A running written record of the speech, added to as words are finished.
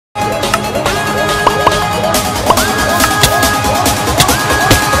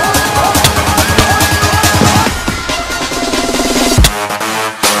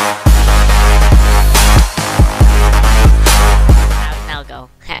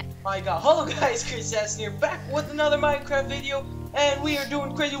My God. Hello guys, KraxyAssassin here, back with another Minecraft video, and we are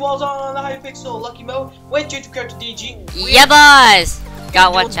doing crazy walls on the Hypixel lucky mode with YouTube character DG. Yeah, boys!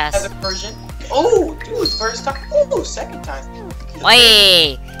 Got one chest. Version. Oh, dude, first time. Oh, second time.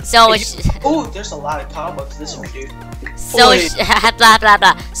 Wait, so oh, there's a lot of combos this one, dude. So blah blah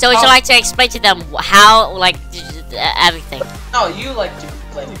blah. So would you like to explain to them how, like, everything? No, you like to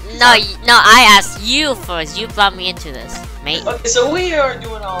play. No, I asked you first. You brought me into this, mate. Okay, so we are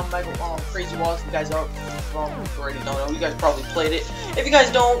doing crazy walls. You guys already don't know. You guys probably played it. If you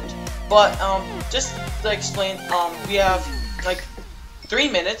guys don't, but just to explain, we have like 3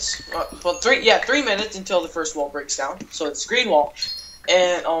 minutes. 3 minutes until the first wall breaks down. So it's green wall.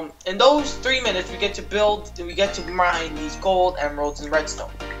 And in those 3 minutes, we get to build, we get to mine these gold, emeralds, and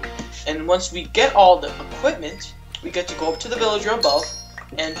redstone. And once we get all the equipment, we get to go up to the villager above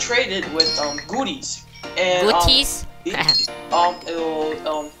and trade it with goodies. And goodies? It'll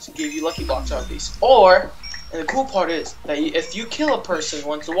give you lucky blocks out of these. Or, and the cool part is that if you kill a person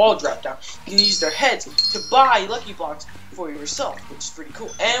once the wall drops down, you can use their heads to buy lucky blocks for yourself, which is pretty cool.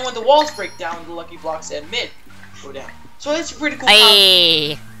 And when the walls break down, the lucky blocks at mid go down. So it's a pretty cool.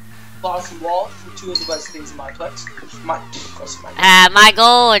 Hey. Bossy wall for 2 of the best things in my place. My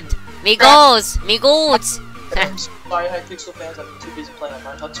gold. Me golds. Sorry, Hypixel fans, I've been too busy playing on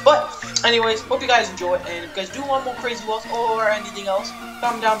my huts. But, anyways, hope you guys enjoy. And if you guys do want more crazy walls or anything else,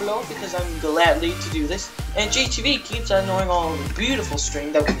 comment down below because I'm gladly to do this. And JTV keeps on knowing all the beautiful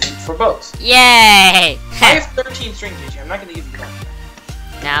string that we need for bows. Yay! I have 13 string, JTV. I'm not gonna give you one.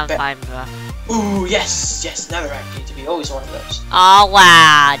 Now I'm fine, bro. Ooh, yes, netherrack JTV. Always one of those. Oh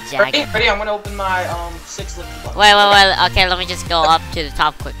wow, Jack. Ready? I'm gonna open my 6 lucky blocks. Wait. Okay, let me just go up to the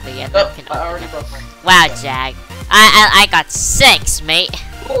top quickly and then we can open. I already broke mine. Wow, Jack. I got 6, mate.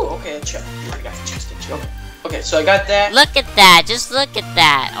 Ooh, okay, check. I got the chest. Okay, so I got that. Look at that. Just look at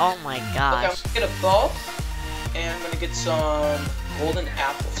that. Oh my gosh. Okay, I'm gonna get a bow, and I'm gonna get some golden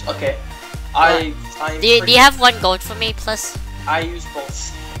apples. Okay. Do you have 1 gold for me, plus? I use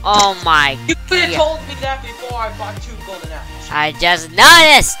both. Oh my. You could have told me that before I bought 2 golden apples. I just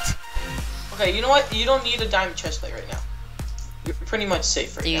noticed. Okay, you know what? You don't need a diamond chestplate right now. You're pretty much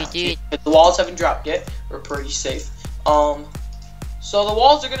safe right now. Dude. The walls haven't dropped yet. We're pretty safe. So the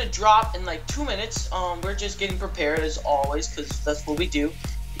walls are gonna drop in like 2 minutes. We're just getting prepared as always, because that's what we do.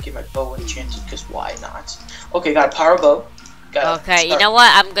 Get my bow enchanted, because why not? Okay, got a power bow. Okay, you know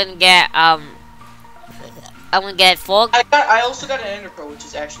what? I'm gonna get 4. I also got an ender pearl, which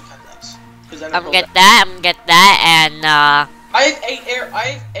is actually kind of nice. I'm gonna get that. And I have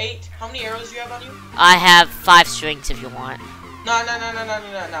 8 How many arrows do you have on you? I have 5 strings if you want. No,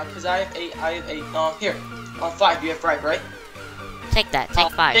 because I have 8. Here. 5. You have 5, right? Take that.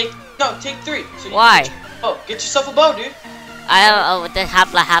 Take 5. Take 3. So why? Get yourself a bow, dude. With the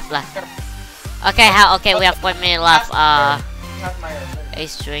hapla. Okay, we have 1 minute left. Half my arrows. A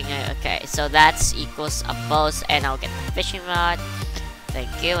string. Okay, so that's equals a bow, and I'll get the fishing rod. Thank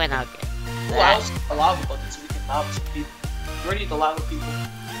you, and I'll get that. I also have a lava bucket, so we can lava some people. You ready to lava people?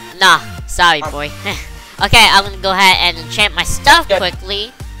 Nah, sorry, boy. Okay, I'm gonna go ahead and enchant my stuff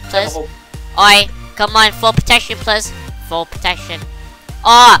quickly. Plus, alright, come on, full protection, plus full protection.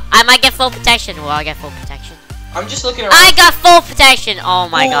 Oh, I might get full protection. Well, I get full protection. I'm just looking around. I got full protection. Oh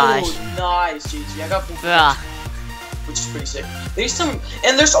my gosh. Nice, GG. I got full protection. Which is pretty sick.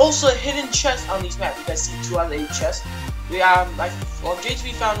 There's also a hidden chest on these maps. You guys see 2 out of 8 chests.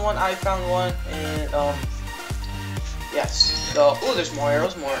 JTV found 1. I found 1, and yes. So, ooh, there's more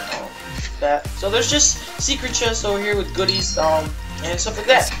arrows, more that. So there's just secret chests over here with goodies, and stuff like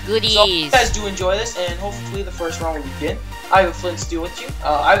that. Goodies. So you guys do enjoy this, and hopefully the first round will begin. I have a flint steel with you.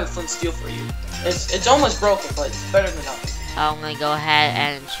 I have a flint steel for you. It's almost broken, but it's better than nothing. I'm gonna go ahead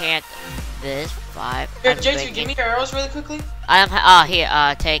and enchant this 5. Here, JT, give me your arrows really quickly.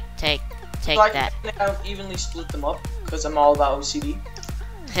 Here, take so that. I can evenly split them up, because I'm all about OCD.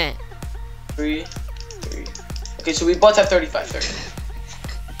 3. Okay, so we both have 35.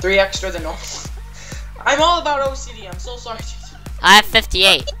 3 extra than normal. I'm all about OCD. I'm so sorry, JT. I have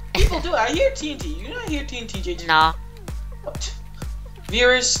 58. People do it. I hear TNT. You not hear TNT, JT? No. What?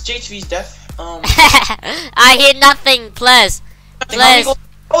 Viewers, JTV's deaf. I hear nothing. Plus.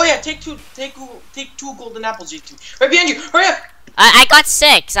 Oh yeah, take 2 golden apples, JT. Right behind you. Hurry up. I got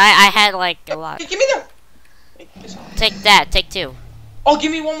 6. I had like a lot. Hey, give me them. Take that. Take 2. Oh,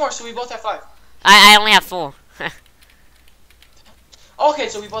 give me 1 more, so we both have 5. I only have 4. Okay,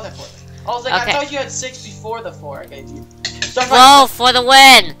 so we both have 4. I was like, I thought you had 6 before the 4 I gave you. Wolf for the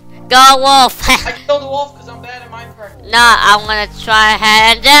win! Go Wolf! I killed the wolf because I'm bad at Minecraft. No, I'm gonna try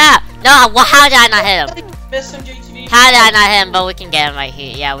and no, how did I not hit him? Missed him, JTV. How did I not hit him? But we can get him right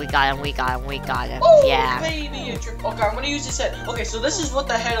here. Yeah, we got him. We got him. We got him. Oh, yeah. Baby, okay, I'm gonna use this head. Okay, so this is what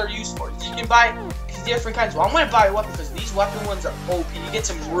the head are used for. You can buy different kinds. Well, I'm gonna buy a weapon because these weapon ones are OP. You get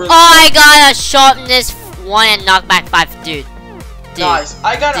some really. Oh, I got a sharpness 1 and knockback 5, dude. Nice.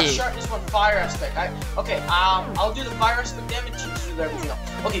 I got a sharpness 1 fire aspect. I'll do the fire aspect damage and you do everything else.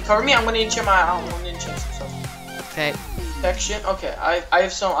 Okay, cover me. I'm gonna enchant some stuff. Okay. Protection. Okay, I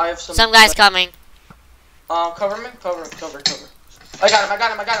have some. Some guy's coming. Cover me. Cover. I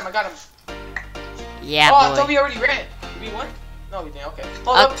got him. Yeah, boy. boy. I thought we already ran. Did we win? No, we didn't. Okay.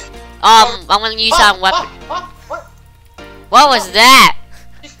 Hold up. I'm gonna use some weapon. What? What was that?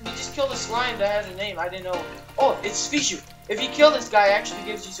 We just killed a slime that has a name. I didn't know. Oh, it's Fishu. If you kill this guy, it actually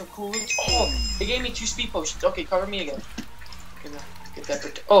gives you some cool loot. Oh, it gave me 2 speed potions. Okay, cover me again. Get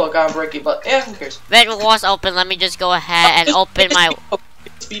that. Oh, I got a breaky, but yeah, who cares? Red war's open. Let me just go ahead and open my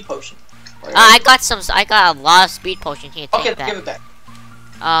speed potion. I got a lot of speed potion here. Take that. Give it back.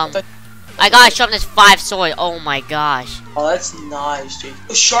 I got a sharpness 5 sword. Oh my gosh. Oh, that's nice, Jake.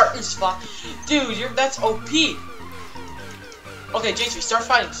 Oh, sharpness 5, dude. That's OP. Okay, JC, start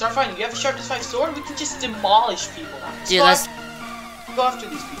fighting. You have a sharpness 5 sword. We can just demolish people now. Dude, let's go after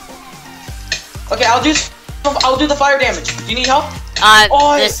these people. Okay, I'll do the fire damage. Do you need help?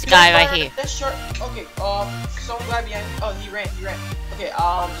 This guy right here. That's sharp. Okay, someone guy behind. Oh, he ran. Okay,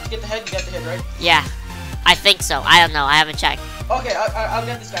 just get the head. You got the head, right? Yeah, I think so. I don't know. I haven't checked. Okay, I'll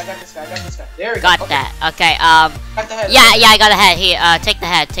get this guy. I got this guy. There we go. Got that. Okay. Got the head. Yeah, I got a head here. Take the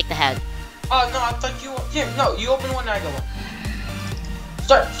head. Oh no, I thought you. Here, no, you open one, and I go one.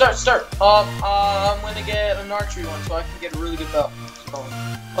 Start. I'm gonna get an archery one so I can get a really good bow.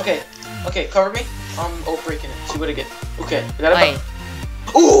 Okay, cover me. I'm breaking it. See what I get. Okay, I got a bow.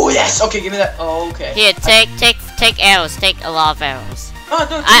 Oh yes. Okay, give me that. Oh, okay. Here, take arrows. Take a lot of arrows. Oh,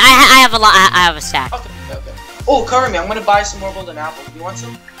 don't. I have a lot. I have a stack. Okay. Oh, cover me. I'm gonna buy some more golden apples. Do you want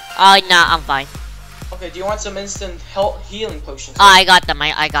some? Oh, no, I'm fine. Okay. Do you want some instant health healing potions? Oh, I got them.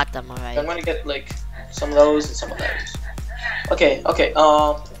 I got them already. I'm gonna get like some of those and some of those. Okay. I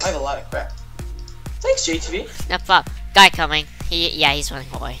have a lot of crap. Thanks, JTV. No, guy coming. He's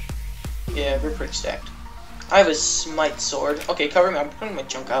running away. Yeah, we're pretty stacked. I have a smite sword. Okay, cover me. I'm putting my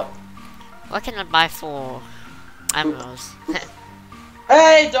junk out. What can I buy for emeralds?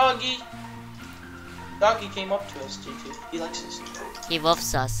 Hey, doggy! Doggy came up to us, JT. He likes us. He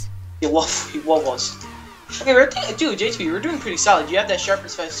loves us. He loves us. Okay, dude, JT, we're doing pretty solid. You have that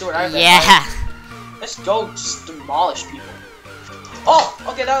sharpness 5 sword. I have that. Yeah. Let's go, just demolish people. Oh,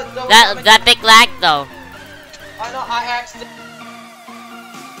 okay, that big lag though. I know, I accidentally.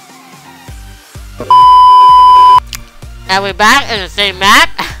 Are we back in the same map?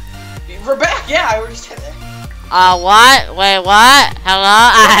 We're back, yeah, I already said that. What? Wait, what?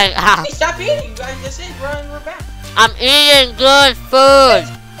 Hello? Hey, stop eating, you guys, that's it, we're back. I'm eating good food.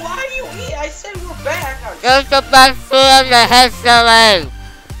 Why do you eat? I said we're back. It's the best food in the history.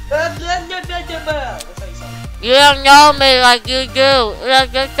 That's how you sound. You don't know me like you do. You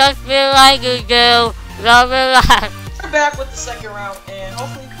just touch me like you do. Love me like. We're back with the second round, and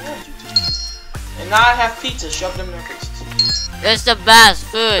hopefully we win. And now I have pizza shoved in their faces. It's the best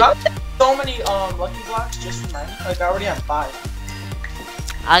food. I have so many lucky blocks just for mine. Like I already have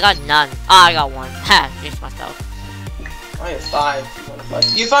 5. I got none. Oh, I got 1. Ha, just myself. I have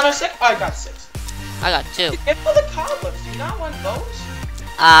 5. You found a 6? Oh, I got 6. I got 2. Get all the cobwebs. Do you not want bows?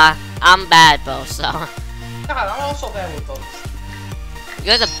 I'm bad, bow. So. God, I'm also bad with bows.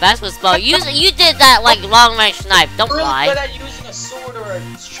 You're the best with bow. You did that like long range snipe. Don't lie. I'm really good at using a sword or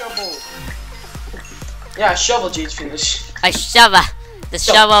a shovel. Yeah, a shovel, Jade's finished. A shovel. The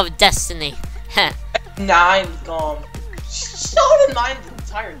shovel of destiny. 9 slow to mine the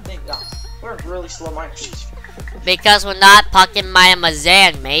entire thing. No, we're really slow miners. Because we're not fucking mining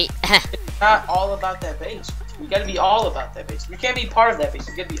Mazan, mate. Not all about that base. We gotta be all about that base. We can't be part of that base.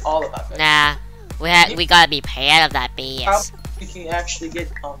 We gotta be all about that. Nah, we gotta be part of that base. How we can actually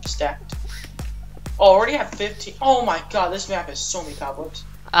get stacked. Oh, I already have 15. Oh my god, this map has so many cobwebs.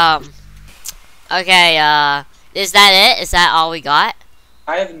 Okay, is that it? Is that all we got?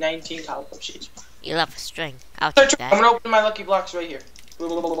 I have 19 cobweb sheets. You left a string. I'll take that. I'm gonna open my lucky blocks right here.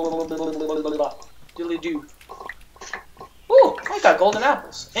 Diddly do. Ooh, I got golden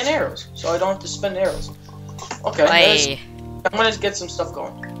apples and arrows, so I don't have to spend arrows. Okay, I'm gonna get some stuff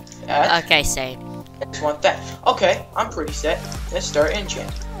going. Okay, same. I just want that. Okay, I'm pretty set. Let's start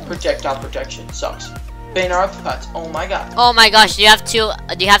enchant. Projectile protection sucks. Bane our pots. Oh my god. Oh my gosh, do you have 2?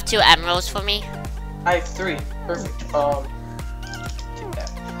 Do you have 2 emeralds for me? I have 3. Perfect. Take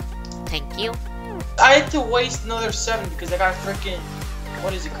that. Thank you. I had to waste another 7 because I got freaking.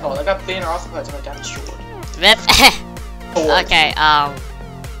 What is it called? I got Bane our pots on my diamond sword. Rip. Okay,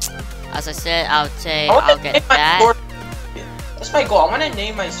 as I said, I'll get that. That's my goal. I want to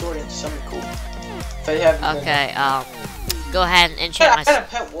name my sword into something cool. If I have okay, go ahead and enchant my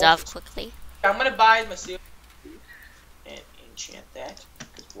stuff quickly. I'm gonna buy my seal and enchant that.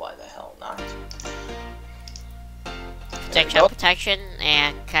 Why the hell not? Protection,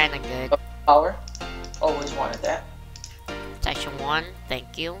 and kind of good. Power. Always wanted that. Protection 1,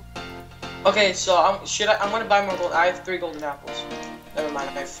 thank you. Okay, so I'm gonna buy more gold. I have 3 golden apples. Never mind,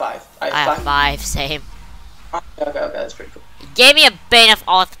 I have 5. I have 5, same. Okay, that's pretty cool. You gave me a Bane of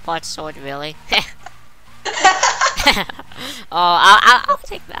Arthropod sword, really? Oh, I'll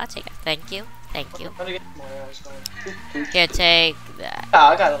take that. Thank you. I'm gonna get more arrows going. Here, take that. Oh,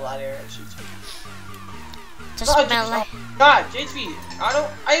 I got a lot of arrows. Just smell like. God, JTV,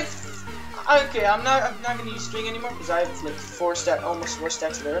 okay, I'm not gonna use string anymore because I have like almost 4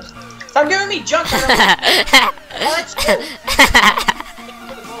 stacks of arrows. Stop giving me junk. Don't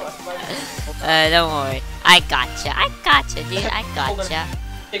worry. I gotcha, dude. I gotcha.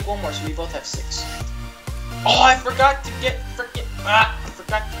 Take one more, so we both have 6. Oh, I forgot to get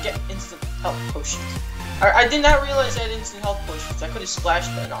instant health potions. I did not realize I had instant health potions. I could have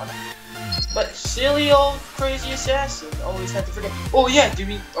splashed that on it. But silly old crazy assassin always had to forget. Oh yeah, we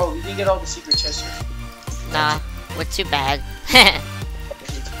didn't get all the secret chests. Nah, we're too bad.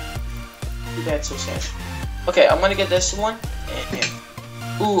 Too bad, so sad. Okay, I'm gonna get this one.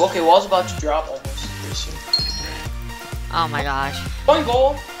 Ooh, okay, wall's about to drop almost pretty soon. Oh my gosh. 1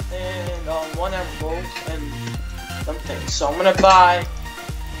 gold and 1 gold and something. So I'm gonna buy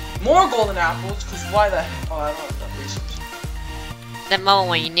more golden apples because why the hell? Oh, I don't have enough resources. That moment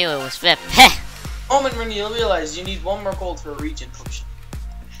when you knew it was Rip. Moment when you realize you need 1 more gold for a regen potion.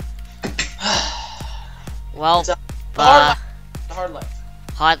 Well, the hard life.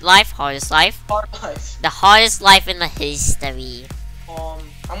 Hard life, hardest life. Hard life. The hardest life in the history. I'm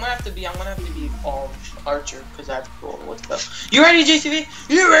gonna have to be archer because I have to roll with the. You ready, JCV?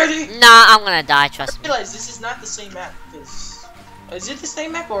 You ready? Nah, I'm gonna die. Trust me. I realize this is not the same map. Is it the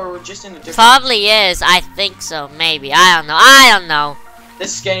same map or we're just in a different? Probably is. I think so. Maybe. I don't know.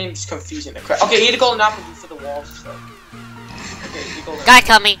 This game's confusing the crap. Okay, eat a golden apple for the walls. So. Okay, eat golden Guy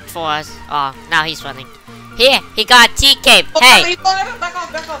coming for us. Oh, now he's running. Here, he got T-cape. Hey. Back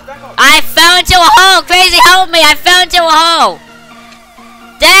off. I fell into a hole. Crazy, help me. I fell into a hole.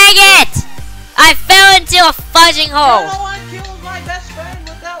 Dang it! I fell into a fudging hole. No one killed my best friend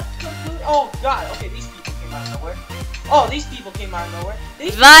without complete. Oh god. Okay, these people came out of nowhere. Oh, these people came out of nowhere.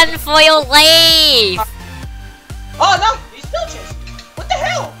 Run for your life! Oh no, he's still chasing me. What the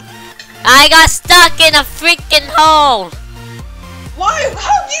hell? I got stuck in a freaking hole. Why?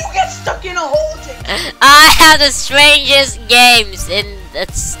 How do you get stuck in a hole, Jake? I have the strangest games in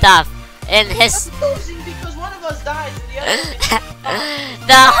stuff in his. Because one of us dies and the other.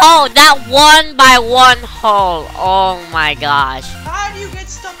 The hole, that 1 by 1 hole. Oh my gosh. How do you get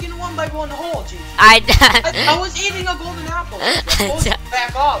stuck in a 1 by 1 hole, Jake? I was eating a golden apple.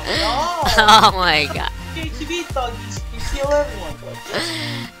 Back off. No. Oh my god. KTV thuggies, you kill everyone.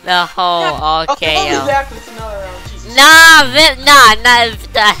 The hole, okay. I'll be back with another round. Jesus. Nah,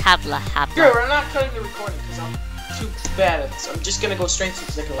 habla. Sure, I'm not cutting the recording because I'm too bad at this. I'm just gonna go straight to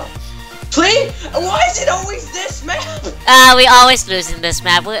the second round. Please? Why is it always this map? We always lose in this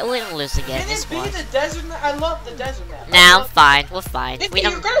map. We don't lose again. Can it be the desert map? I love the desert map. Nah, I'm fine. We're fine.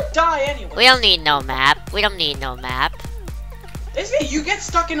 You're gonna die anyway. We don't need no map. We don't need no map. Isn't it? You get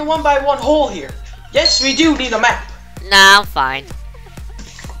stuck in a 1 by 1 hole here. Yes, we do need a map. Nah, I'm fine.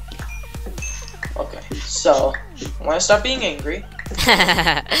 Okay, so I'm gonna stop being angry.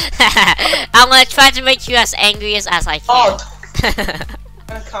 I'm gonna try to make you as angry as I can. Oh, I'm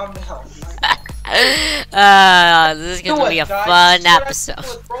gonna calm down. This is gonna be a fun episode.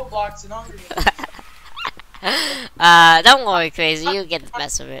 Don't worry, Crazy. You get the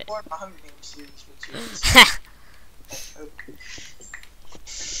best of it. Oh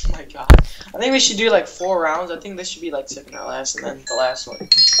my god. I think we should do like 4 rounds. I think this should be like second or last and then the last one.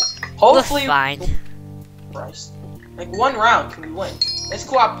 Hopefully. Fine. Christ. Like 1 round, can we win? Let's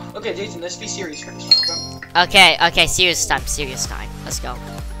co-op. Okay, Jason, let's be serious for this round, okay, serious time. Let's go.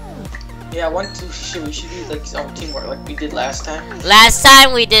 Yeah, 1, 2, shit, we should do like some teamwork like we did last time. Last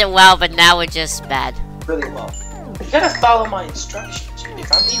time we did well, but now we're just bad. Really well. You gotta follow my instructions.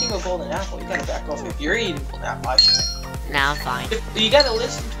 If I'm eating a golden apple, you gotta back off. If you're eating a golden apple, I should back off. Nah, I'm fine. You gotta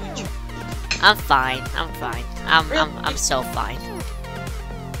listen to each other. I'm fine. I'm so fine.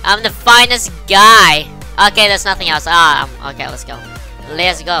 I'm the finest guy. Okay, there's nothing else. Okay, let's go.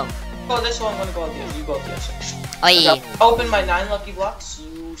 Let's go. Oh, this one I'm gonna go with you. You go with the other side. Oh yeah. Open my 9 lucky blocks.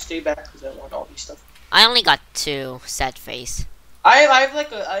 You stay back because I want all these stuff. I only got 2 sad face. I have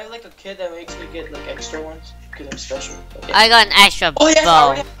like a kid that makes me get like extra ones because I'm special. Okay. I got an extra bow. Oh yes, I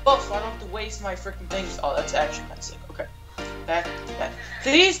already have a bow, so I don't have to waste my freaking things. Oh, that's actually kind of sick. Okay. Back.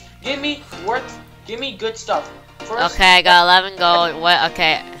 Please give me good stuff. First, Okay, I got 11 gold. What?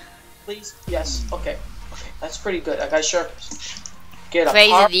 Okay. Please. Yes. Okay. Okay. That's pretty good. I got sharpness. Get a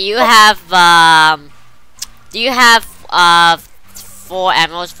Crazy. power. Do you have 4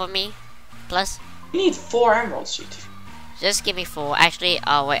 emeralds for me? Plus. You need 4 emeralds, GT. Just give me 4. Actually,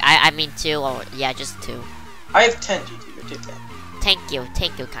 oh wait, I mean 2. Or yeah, just 2. I have 10, GT. You take that. Thank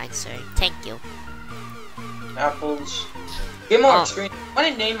you, kind sir. Thank you. Apples. Get more experience. I want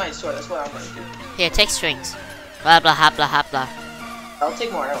to name my sword. That's what I'm gonna do. Here, take strings. Blah blah blah blah blah. I'll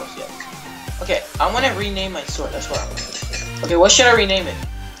take more arrows. Yeah. Okay, I want to rename my sword. That's what I'm gonna do. Okay, what should I rename it?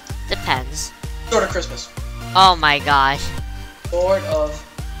 Depends. Sword of Christmas. Oh my gosh. Sword of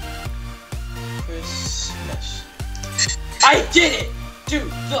Christmas. I did it! Dude,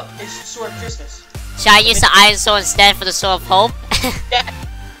 look, it's the Sword of Christmas. Should I use the iron sword instead for the sword of hope? Yeah.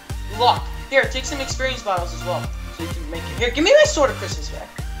 Look, here, take some experience bottles as well. So you can make it. Here, give me my Sword of Christmas back.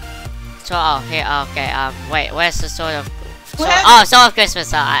 So, oh, here, okay, wait, where's the sword of... oh, sword of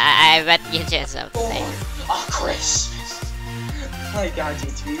Christmas, I read the enchantment of thing. Oh, Christmas. Oh my god,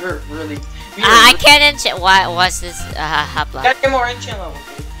 GT, you're really... I can't enchant, what's this, hapla? Gotta get more enchant level,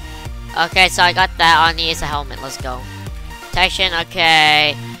 dude. Okay, so I got that on, use a helmet, let's go. Protection,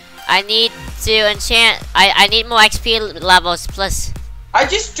 okay. I need to enchant, I need more XP levels, plus... I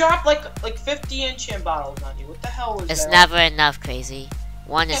just dropped like 50 enchant bottles on you, what the hell was that? It's never enough, Crazy.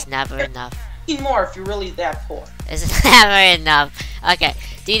 1 is never enough. More if you're really that poor. It's never enough. Okay.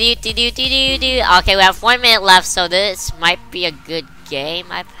 Okay, we have 1 minute left, so this might be a good game,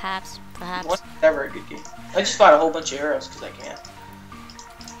 perhaps. What's never a good game? I just bought a whole bunch of arrows because I can.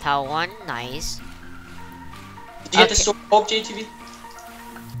 Power 1, nice. Did you get the sword of hope, JTV?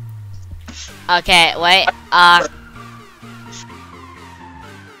 Okay, wait,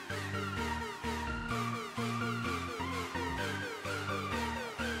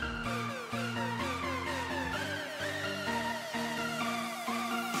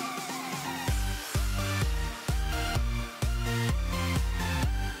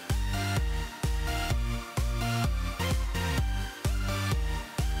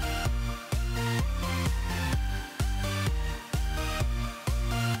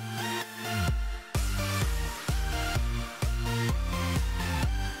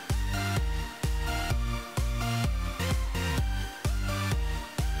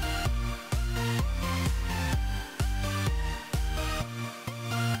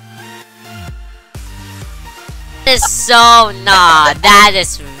 that is so that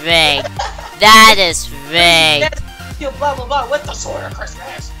is rigged. That is rigged. Blah blah blah with the sword of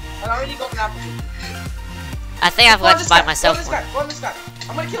Christmas. I'm already going after you. I think I've got to buy myself one. Go on this guy.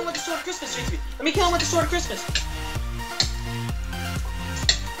 I'm gonna kill him with the sword of Christmas, JTV. Let me kill him with the sword of Christmas.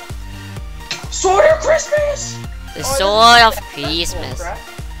 Sword of Christmas! The sword of Christmas.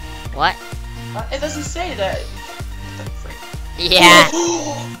 What? It doesn't say that. Yeah.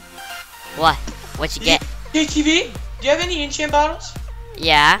 What? What'd you get? JTV, do you have any enchant bottles?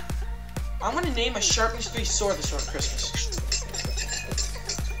 Yeah. I'm gonna name a sharpness 3 sword the Sword of Christmas.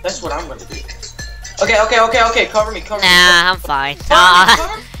 That's what I'm gonna do. Okay, cover me, cover me. Nah, I'm fine.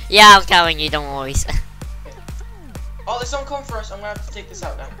 Cover me. Yeah, I'm covering you, don't worry. Okay. Oh, this don't come first. I'm gonna have to take this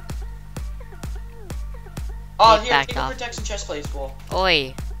out now. Oh, here, take a protection chest plate, Bull.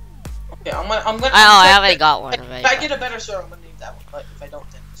 Oi. Okay, I'm gonna. Oh, I already got one already. If I get a better sword, I'm gonna name that one. But if I don't,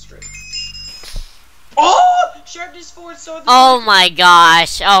 then it's straight. Oh! Sharpness 4 sword. Oh my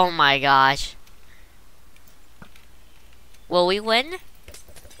gosh. Oh my gosh. Will we win?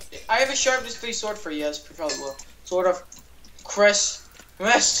 I have a sharpness 3 sword for you, yes, probably will. Sword of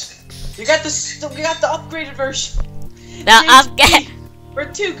Christmas. You got the upgraded version.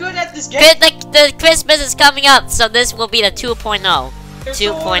 We're too good at this game. The Christmas is coming up, so this will be the 2.0.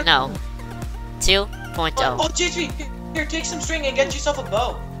 2.0. 2.0. Oh, JG, here, take some string and get yourself a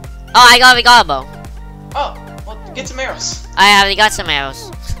bow. Oh, I got a bow. Oh, well, get some arrows. I already got some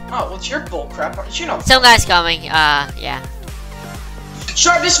arrows. Oh, well, it's your bull crap, aren't you? Know. Some guy's coming. Yeah.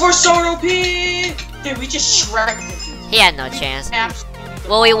 Sharpness 4 sword OP. Dude, we just shredded it. He had no chance.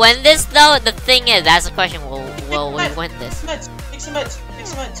 Will we win this though? The thing is, that's the question. Will we win this? Take some meds.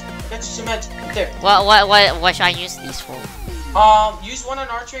 I got you some meds. Right there. What should I use these for? Use one on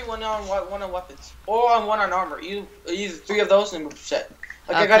archery, one on weapons, or on one on armor. Either 3 of those and we're set.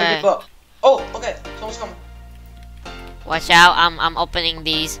 Okay, I got a good bow. Oh, okay. Someone's coming. Watch out! I'm opening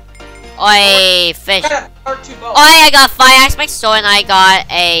these. Oi, fish. I got a power 2 bow. Oi, I got fire aspect sword and I got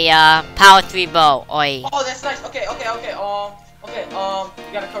a power 3 bow. Oi. Oh, that's nice. Okay. You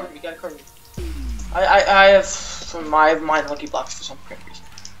gotta cover me. I have from my lucky blocks for some reason.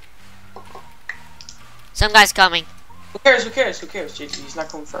 Some guy's coming. Who cares, JT? He's not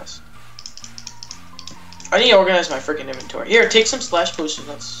coming for us. I need to organize my freaking inventory. Here, take some splash potions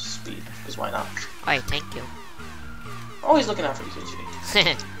on speed, because why not? Alright, thank you. Always looking out for you,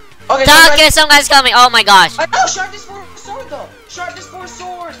 JT. Okay, some guy's coming. Oh my gosh. I know, sharp this for a sword though. Sharp this for a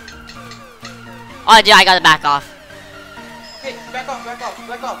sword. Oh, dude, I gotta back off. Okay, back off.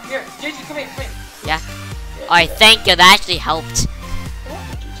 Here, JT, come here. Yeah. Alright, thank you. That actually helped.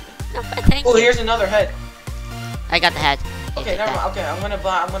 No, but thank you. Oh, here's another head. I got the head. Okay, never mind. Okay, I'm gonna.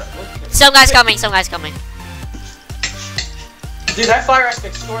 Okay. Some guy's coming. Dude, that fire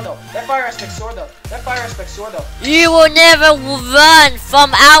aspect sword though. You will never run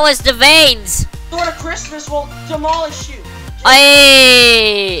from ours the veins. Sword of Christmas will demolish you.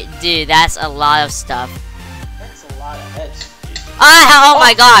 Hey, dude, that's a lot of stuff. That's a lot of heads. Oh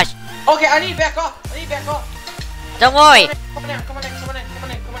my gosh. Okay, I need to back off. Don't worry. Come on in.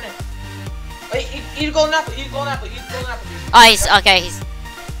 Wait, eat a golden apple. Oh, he's okay. He's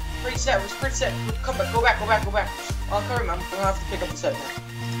pretty set. Come back. Go back. I'll cover him. I'm gonna have to pick up the set now.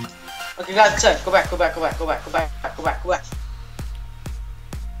 Okay, got the set. Go back.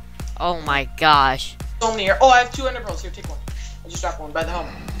 Oh my gosh. So many here. Oh, I have 2 ender pearls. Here, take one. I just dropped one by the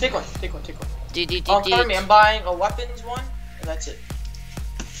helmet. Take one. Dude. Cover me. I'm buying a weapons one, and that's it.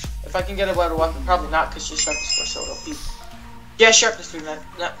 If I can get a better weapon, probably not, because just sharpness for so OP. Yeah, sharpness 3,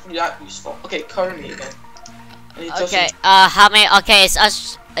 not useful. Okay, cover me again. Okay, how many? Okay, it's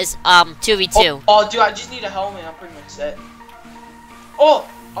us. It's 2v2. Oh, dude, I just need a helmet. I'm pretty much set. Oh,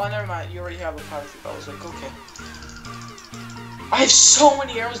 never mind. You already have a power 3 bow. I was like, okay. I have so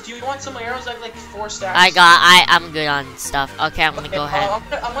many arrows. Do you want some arrows? I have like 4 stacks. I'm good on stuff. Okay, I'm gonna go ahead.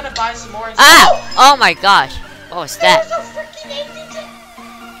 I'm gonna buy some more. Oh my gosh. What was that?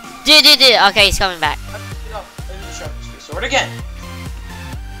 Dude. Okay, he's coming back. Sword again.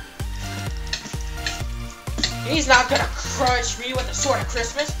 He's not gonna crush me with the sword of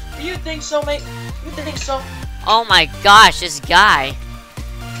Christmas. You think so, mate? Oh my gosh, this guy.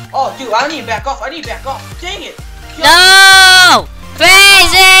 Oh, dude, I need to back off. Dang it. No!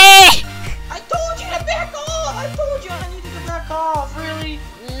 Crazy! I told you to back off. I told you I needed to back off. Really?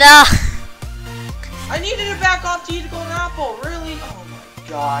 No. I needed to back off to eat a golden apple. Really? Oh my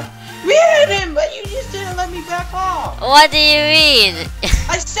god. We hit him, but you just didn't let me back off. What do you mean?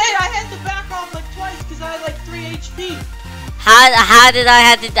 I said I had to back off like twice because I had like 3 HP. How did I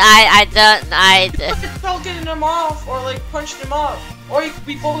have to? I Still getting him off, or like punched him up, or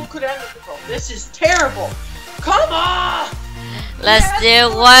we both could end it. This is terrible. Come on. Let's do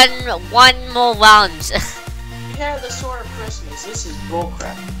one more round. We had the sword of Christmas. This is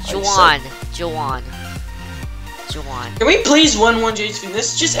bullcrap. Juwan. Can we please win 1 JHP?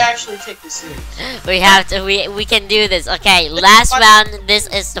 Let's just actually take this serious. We have to. We can do this. Okay, last round. This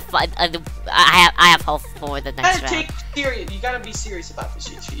is the fun. I have hope for the next round. You gotta be serious about this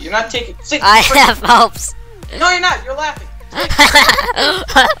JHP. You're not taking. I have hopes. No, you're not. You're laughing.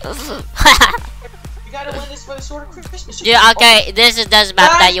 You gotta win this for the sword of Christmas. Yeah. Okay. This is the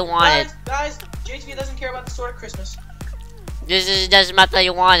map that you wanted. Guys, JHP doesn't care about the sword of Christmas. This is the map that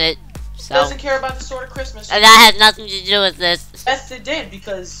you wanted. So. Doesn't care about the sword of Christmas. And that has nothing to do with this. Yes, it did,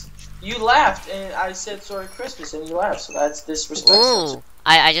 because you laughed and I said sword of Christmas and you laughed, so that's disrespectful. Ooh,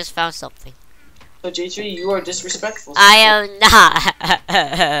 I just found something. So JT, you are disrespectful. I am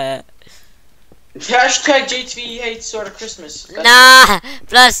not. Hashtag JT hates sword of Christmas. Nah,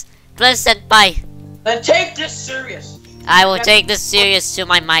 plus senpai. Then take this serious. I will take this serious to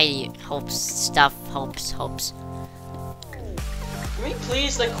my mighty hopes. Can we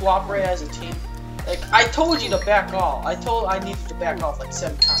please like cooperate as a team? Like I told you to back off. I needed to back off like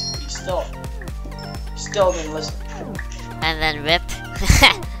 7 times, but you still didn't listen. And then rip.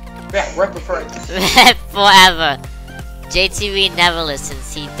 Yeah, rip for it. Rip forever. JTV never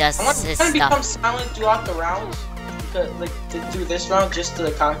listens. He does his stuff. I'm gonna become silent throughout the rounds, because, like to do this round just to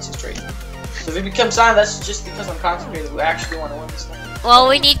concentrate. So if it becomes silent, that's just because I'm concentrated. We actually want to win this thing. Well,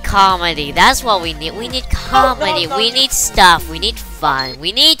 we need comedy. That's what we need. We need comedy. No. We need stuff. We need fun.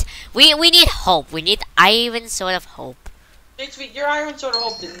 We need hope. We need iron sort of hope. Your iron sort of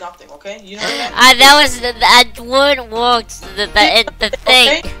hope did nothing. Okay, you know that. That was that word worked. The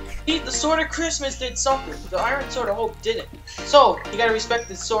thing. Okay? The Sword of Christmas did something. The Iron Sword of Hope didn't. So, you gotta respect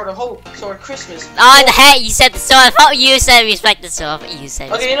the Sword of Hope, Sword of Christmas. Oh, the heck, you said the Sword of Hope. You said respect the Sword of Hope. You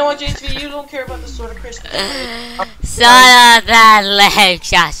said okay, you know what, JHV? You don't care about the Sword of Christmas. Son of that leg,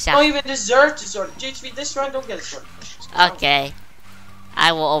 shot. You don't even deserve the Sword of JHV. This run, don't get a Sword of Christmas. Okay.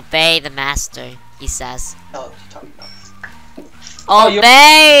 I will obey the master, he says. No, what are you talking about?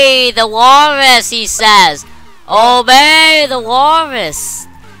 Obey the walrus, he says. Obey the walrus.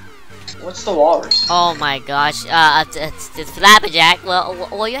 What's the walrus? Oh my gosh. It's the flabberjack. Well,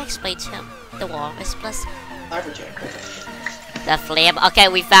 will you explain to him the walrus, plus? Flabberjack. The flab. Okay,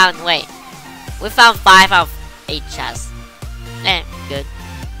 we found. Wait. We found 5 out of 8 chests. Good.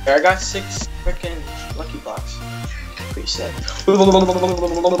 Here, I got 6 freaking lucky blocks. Pretty sad. Hold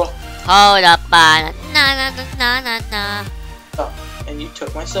up, na. Oh, and you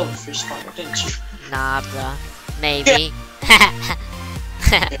took my silverfish spawner, didn't you? Nah, bruh. Maybe.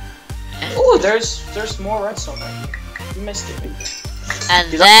 Oh, there's more redstone right here. You missed it, maybe.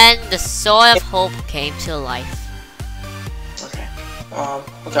 And then the Sword of Hope came to life. Okay.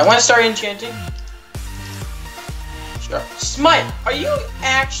 Okay, I want to start enchanting. Sure. Smite, are you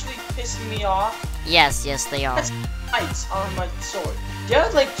actually pissing me off? Yes, they are. That's smites on my sword. Do you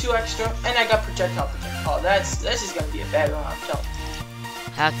have like 2 extra? And I got projectile. Oh, this is gonna be a bad run, I'm telling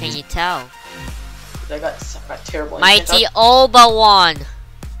you. How can you tell? I got terrible. Mighty Obi-Wan,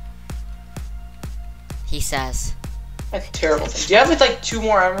 he says. That's terrible. Do you have like 2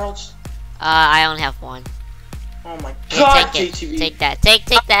 more emeralds? I only have 1. Oh my god, take it. JTV. Take that. Take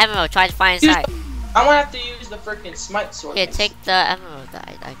the emerald. Try to find inside. I'm gonna have to use the freaking smite sword. Here, take the emerald.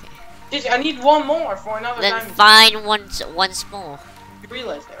 Okay. I need 1 more for another then diamond. find once more. You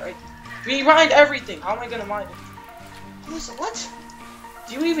realize that, right? We mined everything. How am I gonna mine it? What?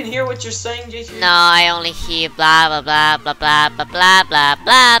 Do you even hear what you're saying, JTV? No, I only hear blah blah blah blah blah blah blah blah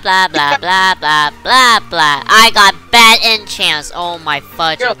blah blah blah blah blah blah blah. I got bad enchants. Oh my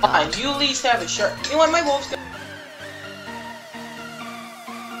fudge. You're lying. You at least have a shirt. You know what? My wolf's gonna.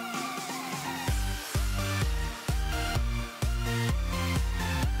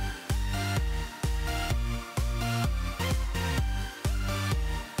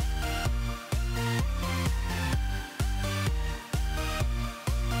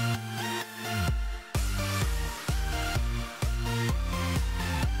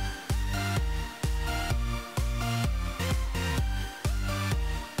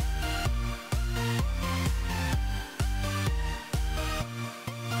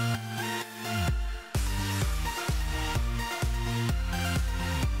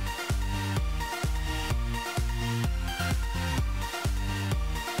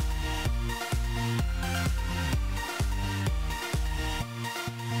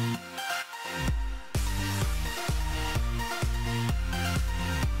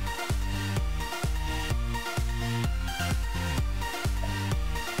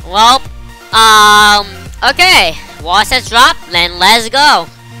 Well, okay. Walls has dropped, then let's go.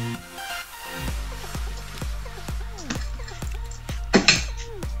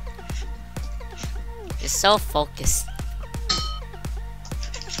 You're so focused.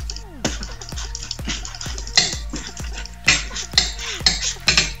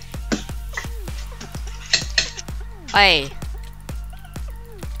 Hey.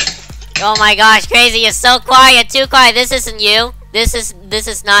 Oh my gosh, Crazy, you're so quiet, too quiet. This isn't you. This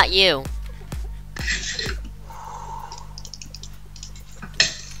is not you.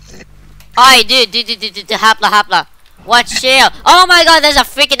 Oi, dude, hopla. What shield? Oh my god, there's a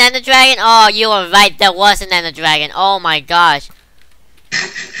freaking ender dragon. Oh, you were right, there was an ender dragon. Oh my gosh.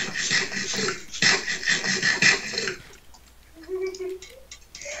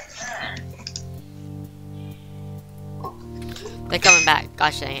 They're coming back.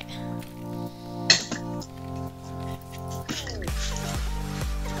 Gosh dang it.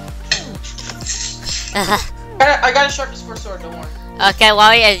 I got a sharpest first sword, don't worry. Okay,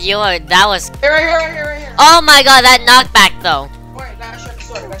 well, you were, that was... Right here. Oh my god, that knockback though. Alright, I got a sharpest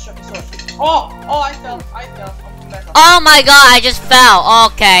sword, Oh, I fell. I'm coming back up. Oh my god, I just fell.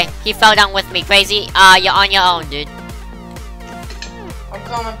 Okay, he fell down with me, Crazy. You're on your own, dude. I'm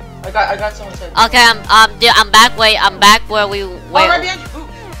coming. I got someone's head. Okay, dude, I'm back where we were. Oh, right behind you.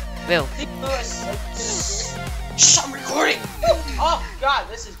 Ooh. Shh, I'm recording. Oh god,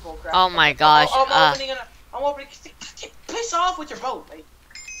 this is bullcrap. Oh my gosh. I'm opening. Piss off with your boat, mate.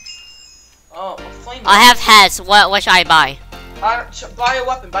 Oh, a flame. I have heads. What should I buy? Buy a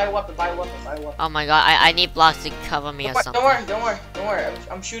weapon. Oh my god, I need blocks to cover me or something. Don't worry.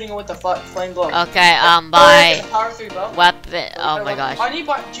 I'm shooting it with the flame blow. Okay, buy power 3 bow. Weapon. Oh my gosh. Do you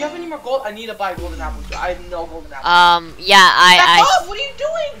have any more gold? I need to buy golden apple. I have no golden apple. Yeah, What are you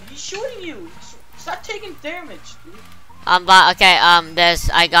doing? He's shooting you. Stop taking damage, dude. Okay,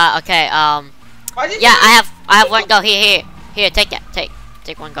 I got, okay, yeah, I have one go. Here, take it.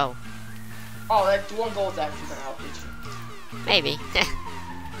 Take one go. Oh, that one gold is actually gonna help you. Maybe.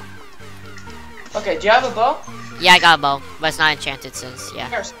 Okay, do you have a bow? Yeah, I got a bow, but it's not enchanted since, yeah.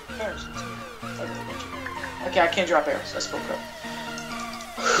 Arrows. Okay, I can't drop arrows. I spoke up.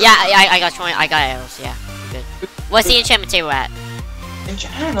 Yeah, I got 20. I got arrows. Yeah, good. What's the enchantment table at? I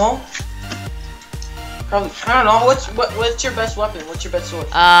don't know. Probably. I don't know. What's your best weapon? What's your best sword?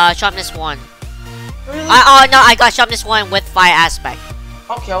 Sharpness 1. Really? Oh no, I got sharpness 1 with fire aspect.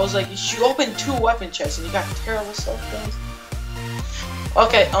 Okay, I was like, you opened 2 weapon chests and you got terrible stuff, guys.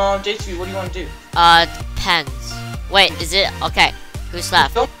 Okay, JTV, what do you want to do? Depends. Wait, is it okay? Who's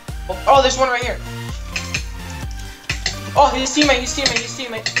left? Oh, there's one right here. Oh, his teammate.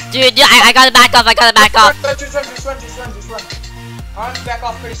 Dude, I gotta back off. Just run. I'm gonna back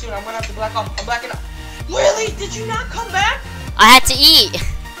off pretty soon. I'm gonna have to back off. I'm backing up. Really? Did you not come back? I had to eat.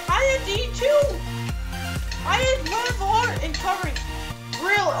 I had to eat too. I had one of heart and covering.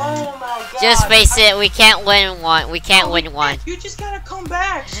 Real? Oh my god. Just face it, we can't win one. We can't win one. You just gotta come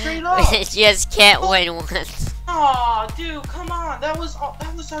back straight up. We just can't win one. Aw, dude, come on. That was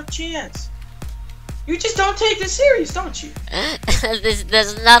our chance. You just don't take this serious, don't you?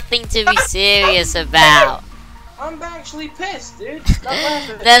 There's nothing to be serious about. I'm actually pissed, dude.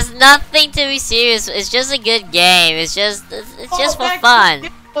 There's nothing to be serious. It's just a good game. It's just for fun.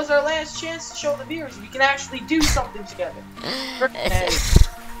 It was our last chance to show the viewers we can actually do something together.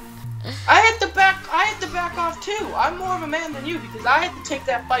 I had to back off too. I'm more of a man than you because I had to take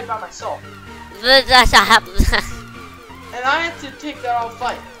that fight by myself. And I had to take that all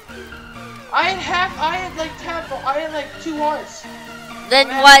fight. I had like 2 hearts. Then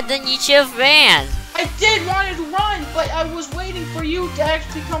what? Then you should have ran. I did wanted to run, but I was waiting for you to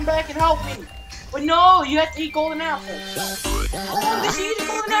actually come back and help me. But no, you have to eat golden apple. How long does he eat a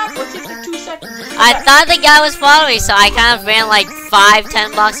golden apple? It takes like 2 seconds. I thought the guy was following, so I kind of ran like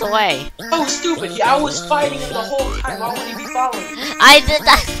 5-10 blocks away. Oh, stupid! Yeah, I was fighting him the whole time. Why would he be following me? I did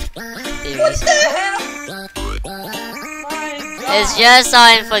that. What the hell? My God. It's just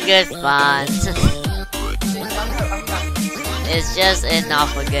on for good fun. It's just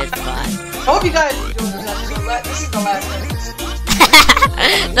enough for good fun. I hope you guys enjoyed this episode. This is the last episode.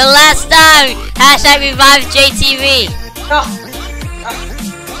 The last time! Hashtag revive JTV!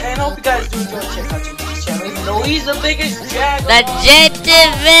 And I hope you guys do enjoy checking out JTV's channel, even though he's the biggest jag. The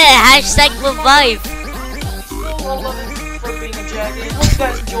JTV! Hashtag revive! Still love him for being a jag. And hope you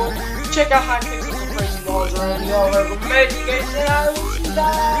guys enjoy. Check out Hypixel for crazy laws around. Y'all have amazing games, and I will see you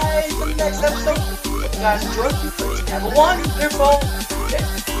guys in the next episode. Hope you guys enjoy. Have a wonderful day.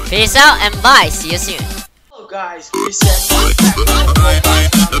 Peace out and bye. See you soon. Hello guys,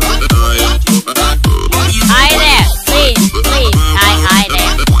 Hi there, please, hi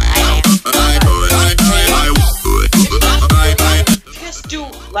there. Just do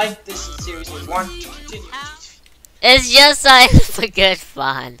like this and seriously want to continue. It's just for good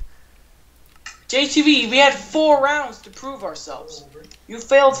fun. JTV, we had 4 rounds to prove ourselves. You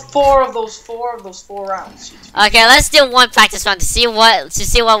failed 4 of those 4 rounds. Okay, let's do one practice round to see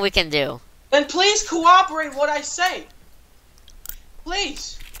what we can do. Then please cooperate what I say.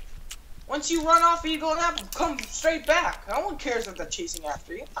 Please. Once you run off and you go apple, come straight back. No one cares if they're chasing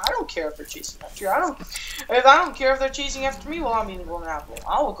after you. I don't care if they're chasing after you. I don't care if they're chasing after me while I'm eating golden apple.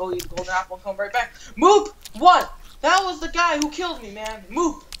 I will go eat the golden apple and come right back. Moop! What? That was the guy who killed me, man.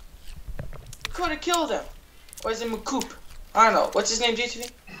 Moop. Could have killed him. Or is it Macoop? I don't know. What's his name,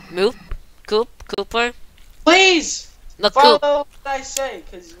 JTV? Moop? Cooper? Please! Macoop. Follow what I say,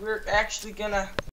 because we're actually gonna